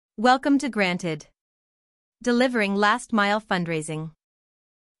Welcome to GrantEd, delivering last-mile fundraising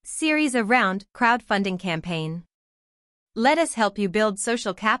series around crowdfunding campaign. Let us help you build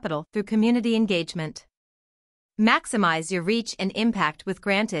social capital through community engagement. Maximize your reach and impact with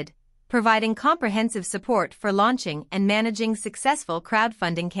GrantEd, providing comprehensive support for launching and managing successful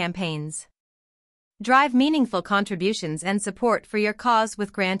crowdfunding campaigns. Drive meaningful contributions and support for your cause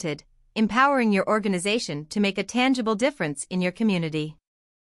with GrantEd, empowering your organization to make a tangible difference in your community.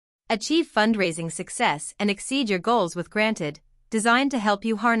 Achieve fundraising success and exceed your goals with GrantEd, designed to help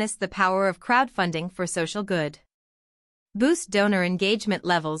you harness the power of crowdfunding for social good. Boost donor engagement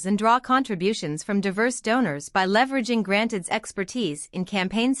levels and draw contributions from diverse donors by leveraging GrantEd's expertise in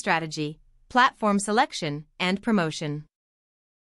campaign strategy, platform selection, and promotion.